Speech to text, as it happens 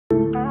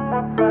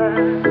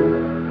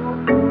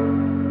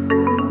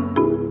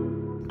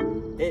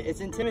it's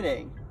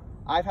intimidating.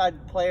 I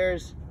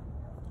played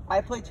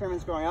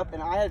tournaments growing up,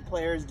 and I had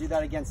players do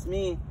that against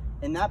me,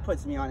 and that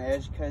puts me on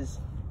edge because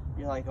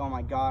you're like, oh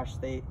my gosh,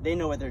 they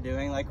know what they're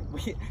doing. Like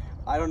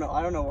I don't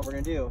know what we're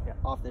gonna do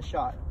off this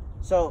shot.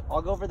 So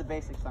I'll go over the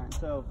basic signs.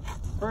 So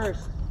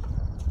first,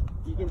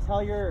 you can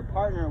tell your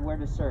partner where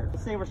to serve.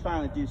 Let's say we're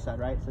starting on the deuce side,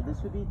 right? So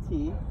this would be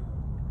T,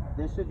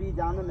 this would be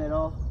down the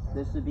middle,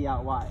 this would be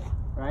out wide,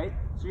 right?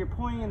 So you're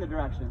pointing in the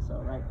direction. So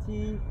right,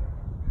 T,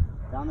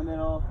 down the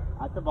middle,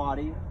 at the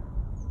body,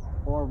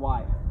 or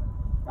wide.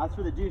 That's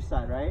for the deuce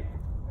side, right?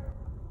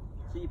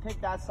 So you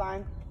pick that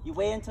sign, you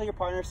wait until your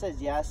partner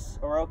says yes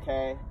or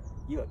okay.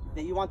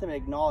 You want them to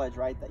acknowledge,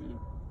 right,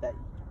 that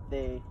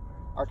they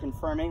are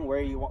confirming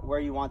where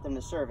you want them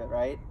to serve it,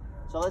 right?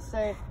 So let's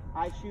say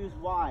I choose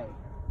wide,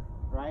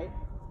 right?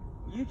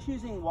 You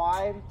choosing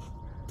wide,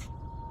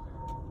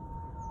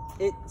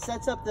 it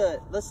sets up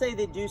let's say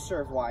they do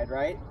serve wide,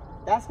 right?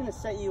 That's gonna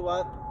set you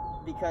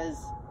up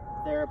because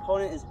their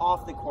opponent is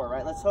off the court,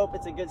 right? Let's hope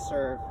it's a good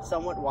serve,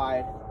 somewhat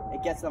wide.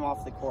 It gets them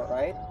off the court,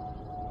 right?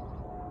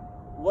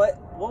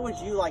 What would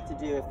you like to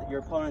do if your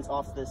opponent's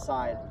off to the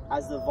side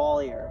as the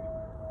volleyer,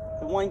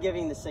 the one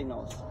giving the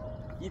signals?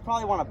 You'd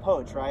probably want to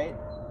poach, right?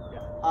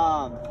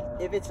 Yeah.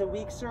 If it's a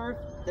weak serve,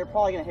 they're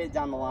probably going to hit it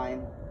down the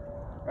line,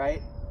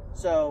 right?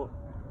 So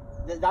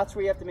that's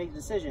where you have to make a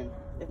decision.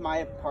 If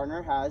my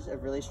partner has a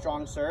really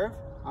strong serve,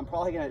 I'm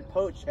probably going to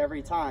poach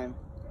every time,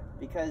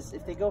 because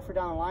if they go for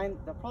down the line,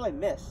 they'll probably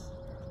miss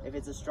if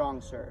it's a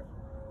strong serve.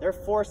 They're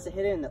forced to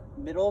hit it in the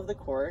middle of the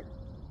court,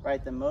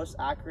 right, the most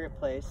accurate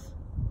place,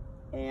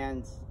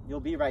 and you'll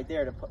be right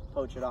there to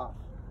poach it off.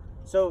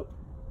 So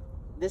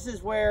this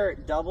is where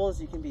doubles,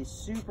 you can be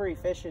super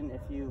efficient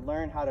if you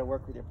learn how to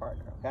work with your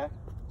partner, okay?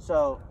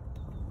 So,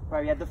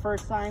 right, we have the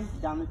first sign,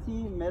 down the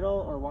T,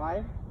 middle, or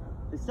wide.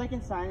 The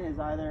second sign is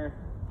either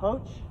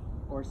poach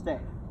or stay,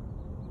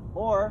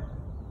 or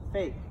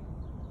fake,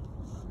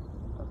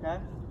 okay?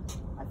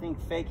 I think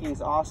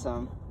faking's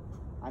awesome.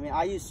 I mean,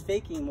 I use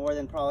faking more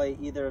than probably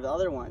either of the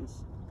other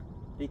ones,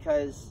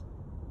 because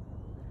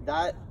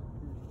that,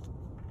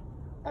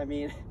 I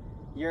mean,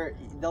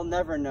 they'll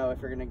never know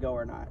if you're gonna go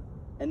or not.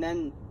 And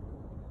then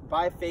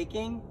by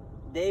faking,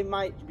 they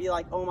might be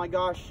like, oh my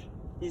gosh,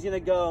 he's gonna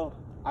go,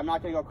 I'm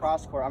not gonna go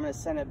cross court, I'm gonna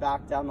send it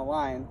back down the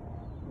line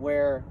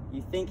where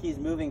you think he's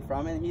moving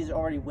from, and he's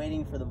already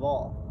waiting for the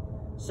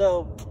ball.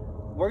 So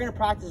we're gonna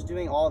practice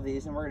doing all of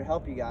these, and we're gonna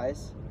help you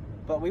guys,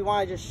 but we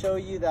wanna just show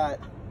you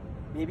that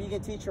maybe you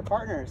can teach your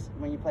partners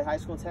when you play high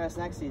school tennis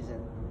next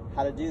season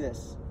how to do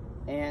this.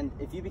 And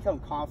if you become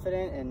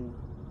confident and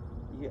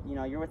you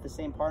know you're with the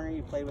same partner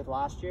you played with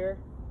last year,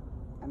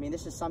 I mean,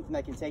 this is something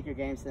that can take your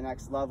game to the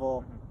next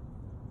level,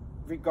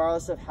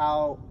 regardless of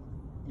how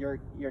your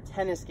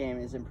tennis game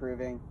is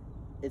improving.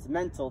 It's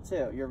mental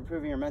too. You're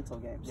improving your mental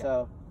game. Yeah.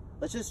 So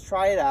let's just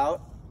try it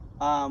out.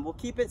 We'll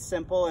keep it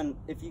simple, and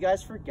if you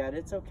guys forget,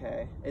 it's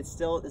okay.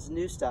 It's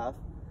new stuff,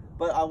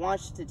 but I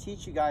want to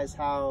teach you guys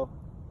how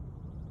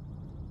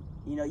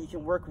you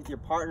can work with your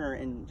partner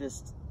and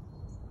just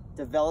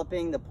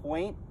developing the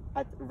point.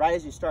 Right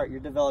as you start,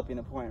 you're developing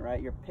the point,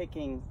 right? You're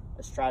picking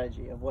a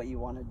strategy of what you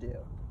want to do,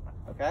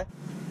 okay?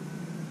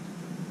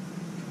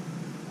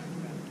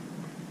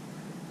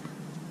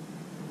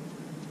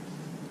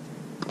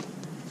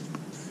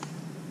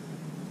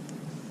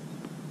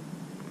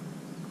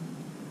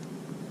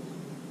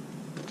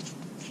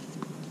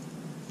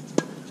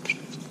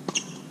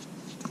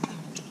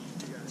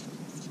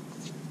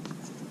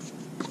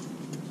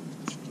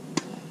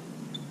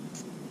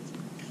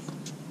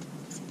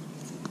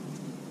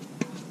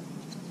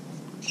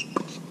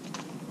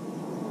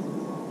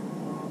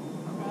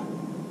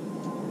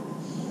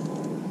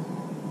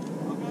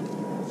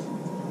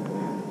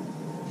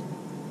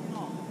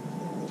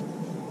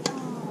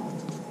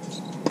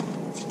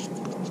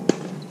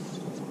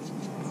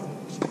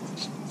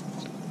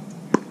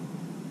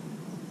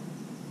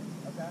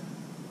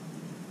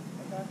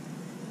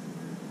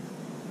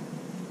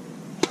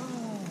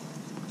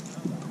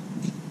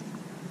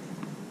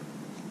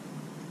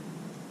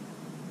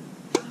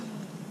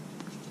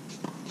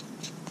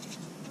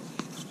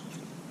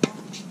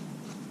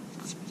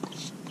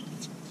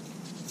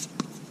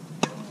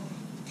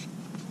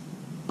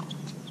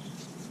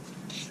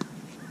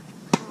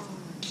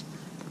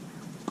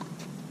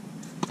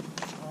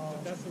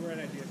 That's the right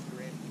idea,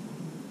 Kareem.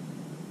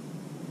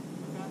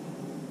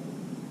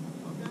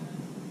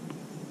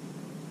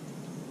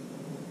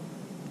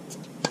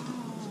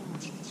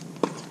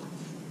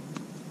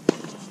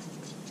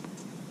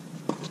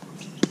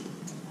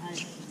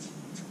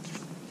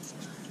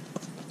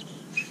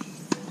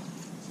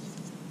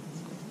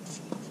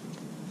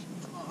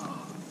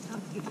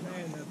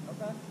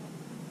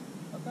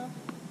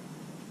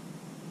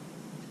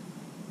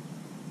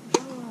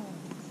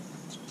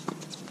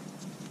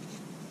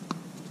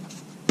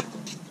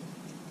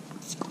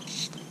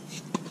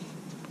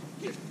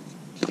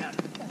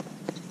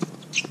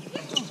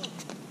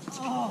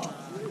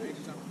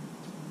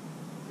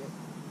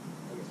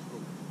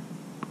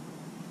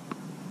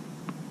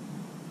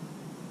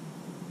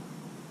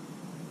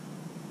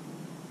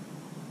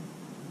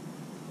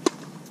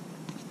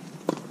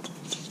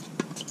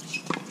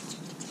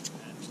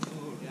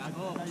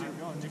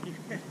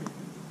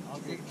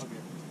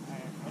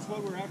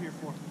 what we're out here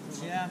for.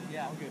 Yeah,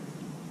 yeah. All good.